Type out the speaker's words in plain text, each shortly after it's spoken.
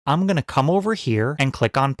I'm going to come over here and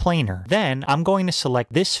click on Planar. Then I'm going to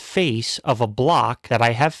select this face of a block that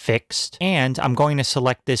I have fixed, and I'm going to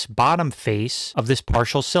select this bottom face of this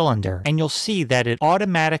partial cylinder. And you'll see that it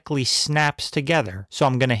automatically snaps together. So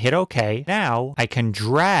I'm going to hit OK. Now I can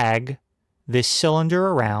drag this cylinder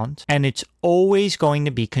around, and it's always going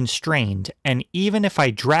to be constrained. And even if I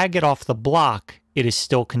drag it off the block, it is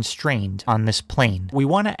still constrained on this plane. We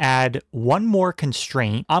want to add one more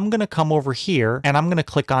constraint. I'm going to come over here and I'm going to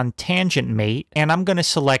click on Tangent Mate, and I'm going to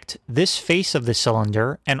select this face of the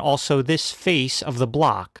cylinder and also this face of the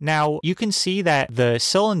block. Now you can see that the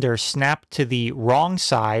cylinder snapped to the wrong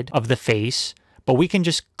side of the face, but we can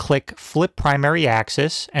just click Flip Primary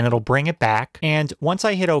Axis and it'll bring it back. And once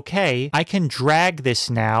I hit OK, I can drag this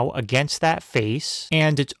now against that face,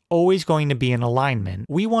 and it's always going to be in alignment.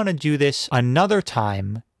 We want to do this another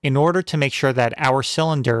time in order to make sure that our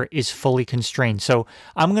cylinder is fully constrained. So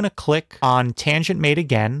I'm going to click on Tangent Mate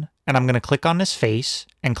again, and I'm going to click on this face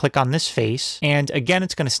and click on this face. And again,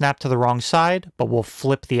 it's going to snap to the wrong side, but we'll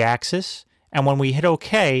flip the axis. And when we hit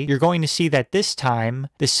OK, you're going to see that this time,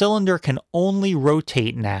 the cylinder can only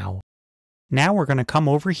rotate now. Now we're going to come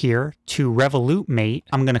over here to Revolute Mate.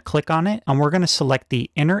 I'm going to click on it, and we're going to select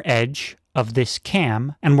the inner edge of this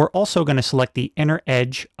cam, and we're also going to select the inner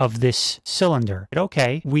edge of this cylinder. Hit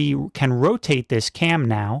OK. We can rotate this cam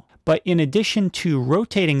now. But in addition to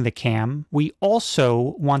rotating the cam, we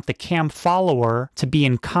also want the cam follower to be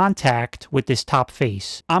in contact with this top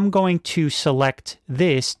face. I'm going to select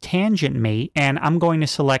this Tangent Mate, and I'm going to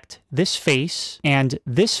select this face and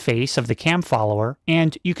this face of the cam follower.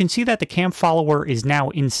 And you can see that the cam follower is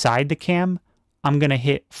now inside the cam. I'm going to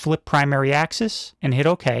hit Flip Primary Axis and hit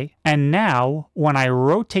OK. And now when I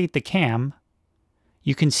rotate the cam,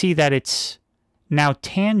 you can see that it's now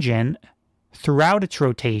tangent throughout its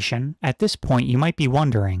rotation. At this point, you might be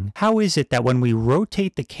wondering, how is it that when we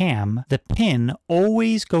rotate the cam, the pin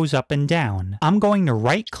always goes up and down? I'm going to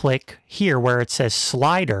right click here where it says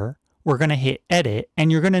slider. We're going to hit edit,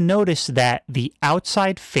 and you're going to notice that the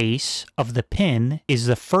outside face of the pin is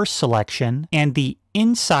the first selection, and the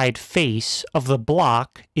inside face of the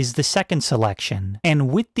block is the second selection.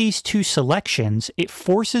 And with these two selections, it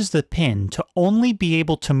forces the pin to only be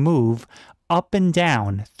able to move up and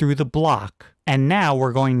down through the block. And now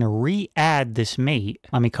we're going to re-add this mate.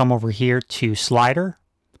 Let me come over here to slider.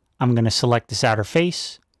 I'm going to select this outer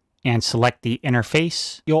face and select the inner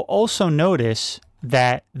face. You'll also notice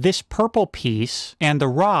that this purple piece and the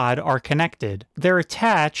rod are connected. They're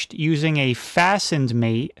attached using a fastened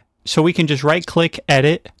mate. So we can just right click,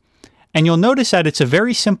 edit, and you'll notice that it's a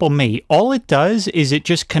very simple mate. All it does is it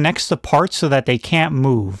just connects the parts so that they can't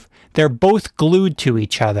move. They're both glued to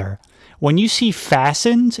each other. When you see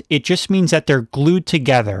fastened, it just means that they're glued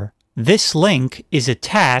together. This link is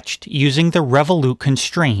attached using the Revolute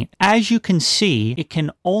constraint. As you can see, it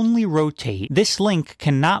can only rotate. This link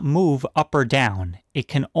cannot move up or down. It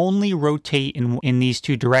can only rotate in these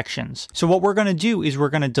two directions. So what we're going to do is we're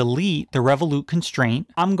going to delete the Revolute constraint.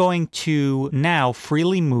 I'm going to now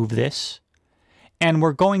freely move this, and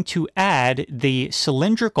we're going to add the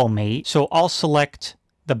cylindrical mate. So I'll select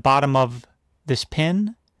the bottom of this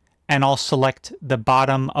pin, and I'll select the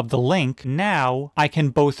bottom of the link. Now I can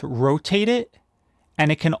both rotate it,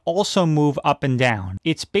 and it can also move up and down.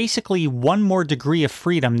 It's basically one more degree of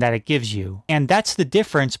freedom that it gives you. And that's the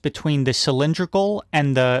difference between the cylindrical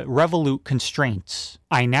and the Revolute constraints.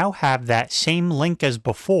 I now have that same link as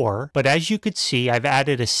before, but as you could see, I've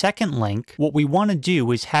added a second link. What we want to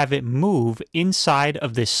do is have it move inside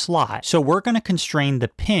of this slot. So we're going to constrain the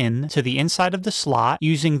pin to the inside of the slot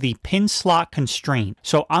using the pin slot constraint.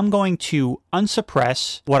 So I'm going to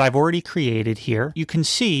unsuppress what I've already created here. You can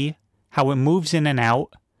see how it moves in and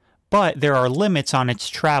out, but there are limits on its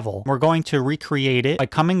travel. We're going to recreate it by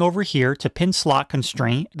coming over here to pin slot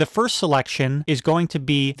constraint. The first selection is going to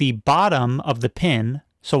be the bottom of the pin,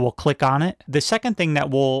 so we'll click on it. The second thing that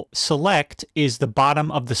we'll select is the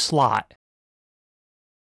bottom of the slot.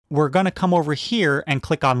 We're going to come over here and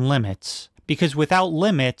click on limits, because without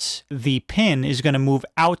limits, the pin is going to move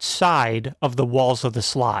outside of the walls of the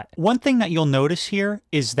slot. One thing that you'll notice here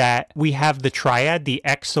is that we have the triad, the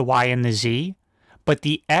X, the Y, and the Z, but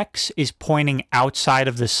the X is pointing outside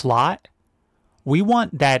of the slot. We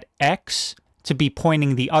want that X to be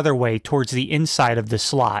pointing the other way towards the inside of the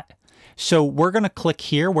slot. So we're going to click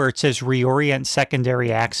here where it says reorient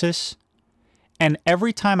secondary axis. And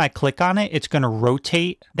every time I click on it, it's going to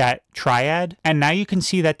rotate that triad. And now you can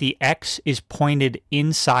see that the X is pointed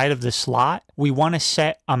inside of the slot. We want to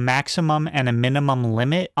set a maximum and a minimum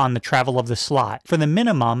limit on the travel of the slot. For the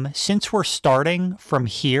minimum, since we're starting from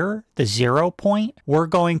here, the 0 point, we're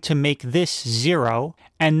going to make this 0.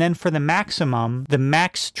 And then for the maximum, the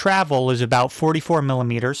max travel is about 44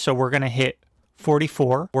 millimeters. So we're going to hit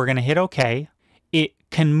 44. We're going to hit OK. It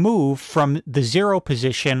can move from the 0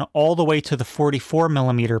 position all the way to the 44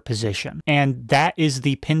 millimeter position. And that is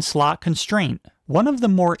the pin slot constraint. One of the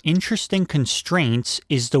more interesting constraints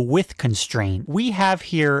is the width constraint. We have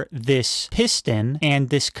here this piston and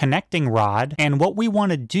this connecting rod, and what we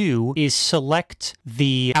want to do is select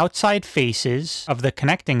the outside faces of the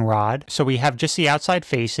connecting rod. So we have just the outside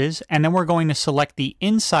faces, and then we're going to select the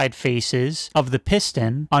inside faces of the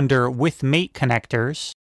piston under with mate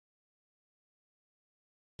connectors.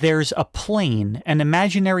 There's a plane, an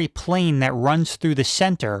imaginary plane that runs through the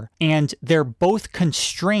center, and they're both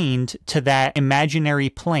constrained to that imaginary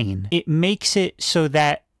plane. It makes it so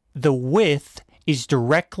that the width is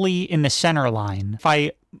directly in the center line. If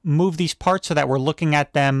I move these parts so that we're looking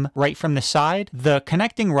at them right from the side, the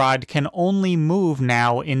connecting rod can only move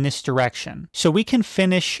now in this direction. So we can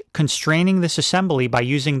finish constraining this assembly by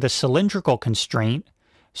using the cylindrical constraint.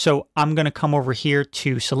 So I'm going to come over here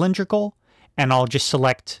to cylindrical, and I'll just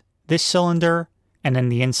select this cylinder and then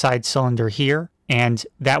the inside cylinder here, and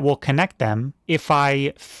that will connect them. If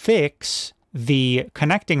I fix the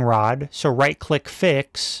connecting rod, so right click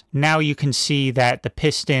fix, now you can see that the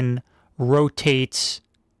piston rotates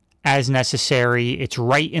as necessary. It's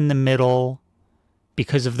right in the middle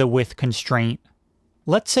because of the width constraint.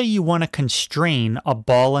 Let's say you want to constrain a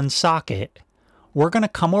ball and socket. We're going to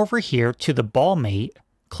come over here to the ball mate,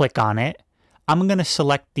 click on it. I'm going to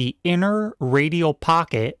select the inner radial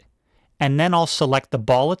pocket, and then I'll select the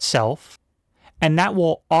ball itself, and that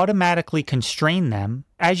will automatically constrain them.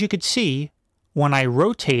 As you can see, when I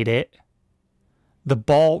rotate it, the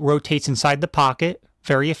ball rotates inside the pocket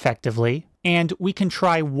very effectively. And we can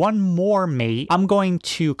try one more mate. I'm going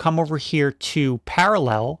to come over here to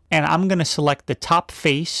parallel, and I'm going to select the top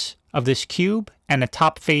face of this cube and the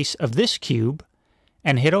top face of this cube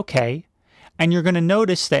and hit OK. And you're going to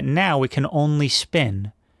notice that now it can only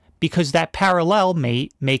spin because that parallel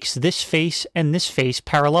mate makes this face and this face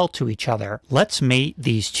parallel to each other. Let's mate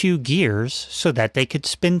these two gears so that they could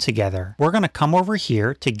spin together. We're going to come over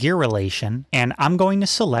here to gear relation, and I'm going to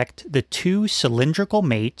select the two cylindrical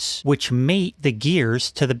mates which mate the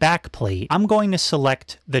gears to the back plate. I'm going to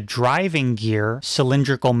select the driving gear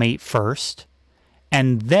cylindrical mate first,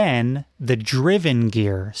 and then the driven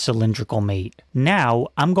gear cylindrical mate. Now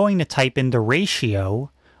I'm going to type in the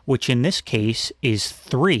ratio, which in this case is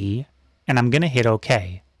 3, and I'm going to hit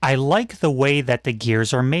OK. I like the way that the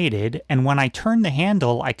gears are mated, and when I turn the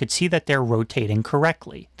handle, I could see that they're rotating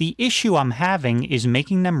correctly. The issue I'm having is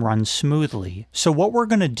making them run smoothly. So what we're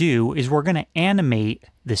going to do is we're going to animate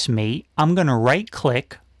this mate. I'm going to right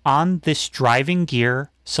click on this driving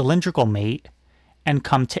gear cylindrical mate and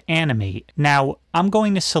come to animate. Now I'm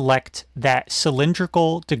going to select that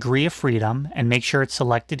cylindrical degree of freedom and make sure it's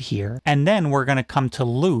selected here. And then we're going to come to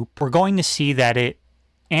loop. We're going to see that it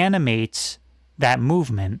animates that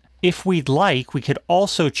movement. If we'd like, we could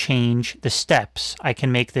also change the steps. I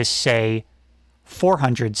can make this say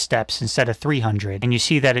 400 steps instead of 300. And you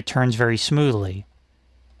see that it turns very smoothly.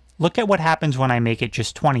 Look at what happens when I make it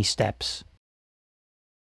just 20 steps.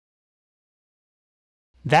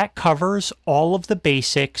 That covers all of the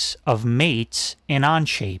basics of mates in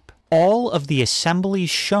Onshape. All of the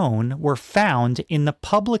assemblies shown were found in the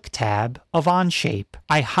public tab of Onshape.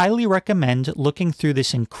 I highly recommend looking through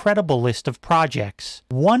this incredible list of projects.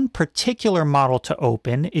 One particular model to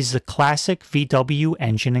open is the classic VW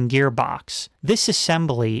engine and gearbox. This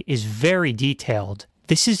assembly is very detailed.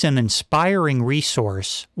 This is an inspiring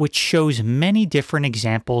resource which shows many different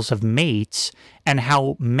examples of mates and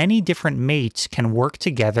how many different mates can work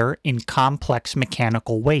together in complex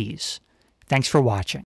mechanical ways. Thanks for watching.